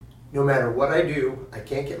No matter what I do, I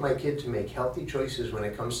can't get my kid to make healthy choices when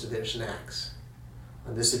it comes to their snacks.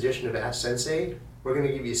 On this edition of Ask Sensei, we're going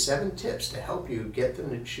to give you 7 tips to help you get them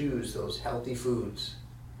to choose those healthy foods.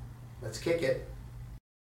 Let's kick it.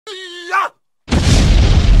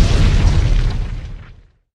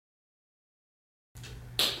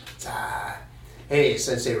 Hey,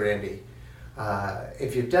 Sensei Randy.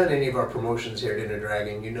 If you've done any of our promotions here at Inner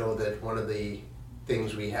Dragon, you know that one of the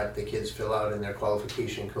things we have the kids fill out in their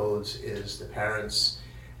qualification codes is the parents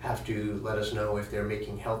have to let us know if they're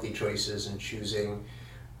making healthy choices and choosing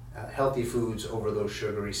healthy foods over those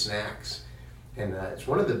sugary snacks. And it's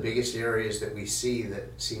one of the biggest areas that we see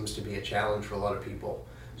that seems to be a challenge for a lot of people.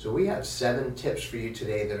 So we have 7 tips for you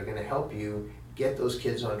today that are going to help you get those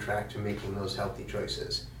kids on track to making those healthy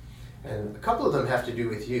choices. And a couple of them have to do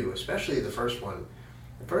with you, especially the first one.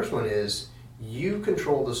 The first one is you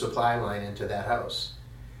control the supply line into that house.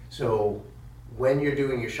 So when you're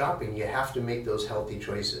doing your shopping, you have to make those healthy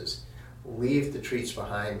choices. Leave the treats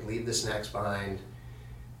behind, leave the snacks behind.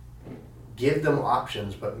 Give them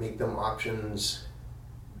options, but make them options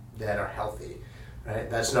that are healthy, right?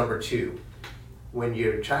 That's number 2. When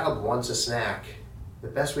your child wants a snack, the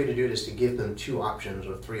best way to do it is to give them 2 options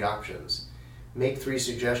or 3 options. Make 3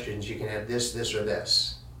 suggestions. You can have this, this, or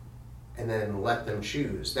this, and then let them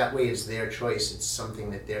choose. That way it's their choice. It's something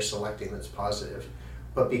that they're selecting that's positive.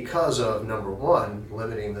 But because of number 1,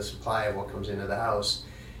 limiting the supply of what comes into the house,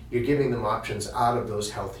 you're giving them options out of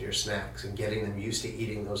those healthier snacks and getting them used to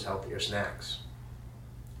eating those healthier snacks.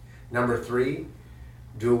 Number 3,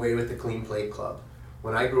 do away with the Clean Plate Club.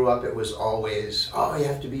 When I grew up, it was always, you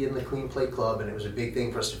have to be in the Clean Plate Club, and it was a big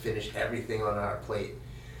thing for us to finish everything on our plate.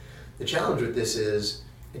 The challenge with this is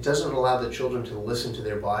it doesn't allow the children to listen to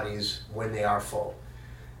their bodies when they are full.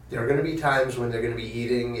 There are going to be times when they're going to be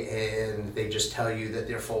eating and they just tell you that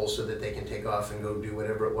they're full so that they can take off and go do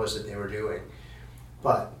whatever it was that they were doing.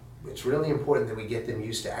 But it's really important that we get them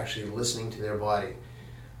used to actually listening to their body.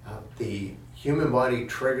 The human body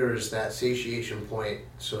triggers that satiation point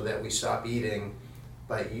so that we stop eating,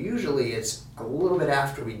 but usually it's a little bit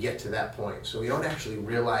after we get to that point. So we don't actually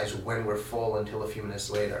realize when we're full until a few minutes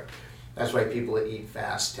later. That's why people that eat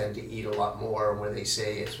fast tend to eat a lot more, where they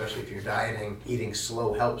say, especially if you're dieting, eating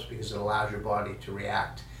slow helps because it allows your body to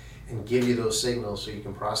react and give you those signals so you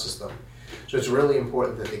can process them. So it's really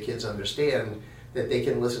important that the kids understand that they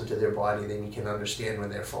can listen to their body, then you can understand when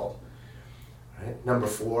they're full. Right? Number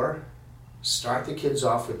 4, start the kids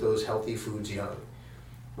off with those healthy foods young.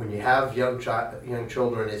 When you have young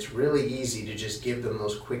children, it's really easy to just give them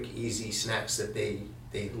those quick, easy snacks that they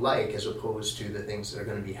like, as opposed to the things that are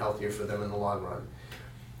going to be healthier for them in the long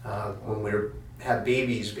run. When we have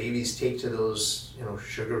babies take to those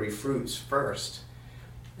sugary fruits first,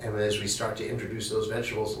 and as we start to introduce those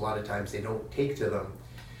vegetables, a lot of times they don't take to them.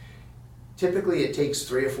 Typically, it takes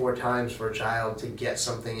 3 or 4 times for a child to get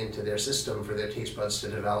something into their system for their taste buds to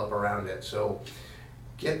develop around it. So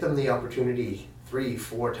get them the opportunity 3,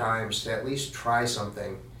 4 times to at least try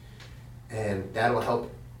something, and that'll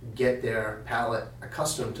help get their palate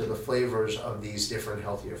accustomed to the flavors of these different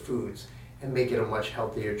healthier foods and make it a much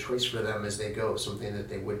healthier choice for them as they go, something that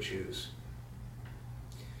they would choose.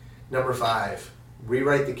 Number 5,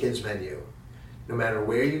 rewrite the kids menu. No matter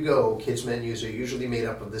where you go, kids menus are usually made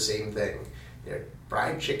up of the same thing. They're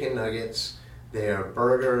fried chicken nuggets, they're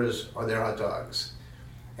burgers, or they're hot dogs.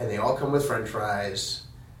 And they all come with French fries.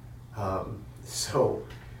 So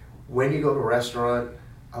when you go to a restaurant,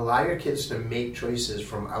 allow your kids to make choices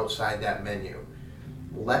from outside that menu.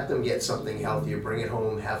 Let them get something healthier, bring it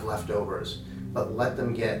home, have leftovers, but let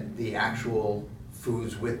them get the actual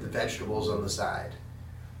foods with the vegetables on the side.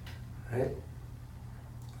 Right?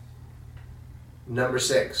 Number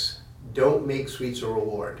 6, don't make sweets a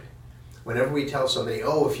reward. Whenever we tell somebody,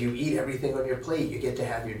 if you eat everything on your plate, you get to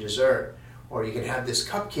have your dessert, or you can have this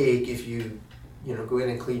cupcake if you go in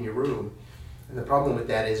and clean your room. And the problem with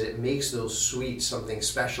that is it makes those sweets something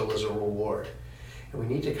special as a reward. And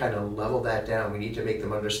we need to kind of level that down. We need to make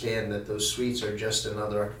them understand that those sweets are just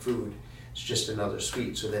another food. It's just another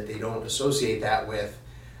sweet, so that they don't associate that with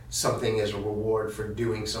something as a reward for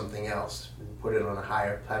doing something else. And put it on a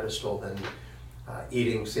higher pedestal than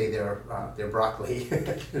eating, say, their broccoli,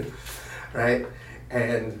 right?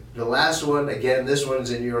 And the last one, again, this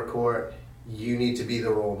one's in your court. You need to be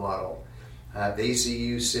the role model. They see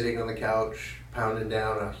you sitting on the couch, pounding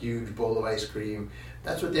down a huge bowl of ice cream.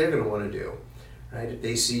 That's what they're going to want to do, right? If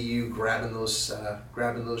they see you grabbing those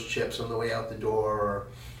chips on the way out the door, or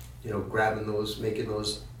making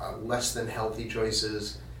those less than healthy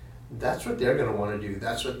choices, that's what they're going to want to do.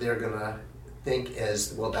 That's what they're going to think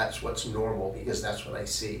as, well, that's what's normal because that's what I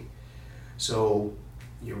see. So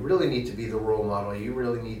you really really need to be the role model. You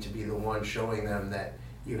really need to be the one showing them that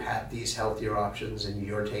you have these healthier options and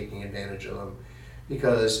you're taking advantage of them.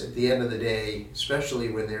 Because at the end of the day, especially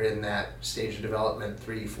when they're in that stage of development,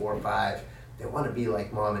 3, 4, 5, they want to be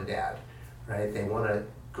like mom and dad, right? They want to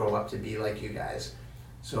grow up to be like you guys.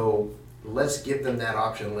 So let's give them that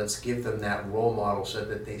option. Let's give them that role model so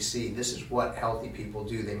that they see this is what healthy people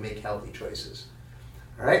do. They make healthy choices.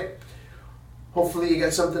 All right? Hopefully you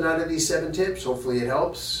got something out of these 7 tips. Hopefully it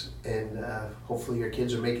helps. And hopefully your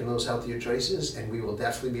kids are making those healthier choices. And we will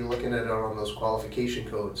definitely be looking at it on those qualification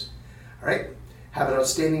codes. All right? Have an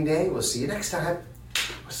outstanding day. We'll see you next time.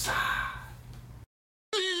 What's up?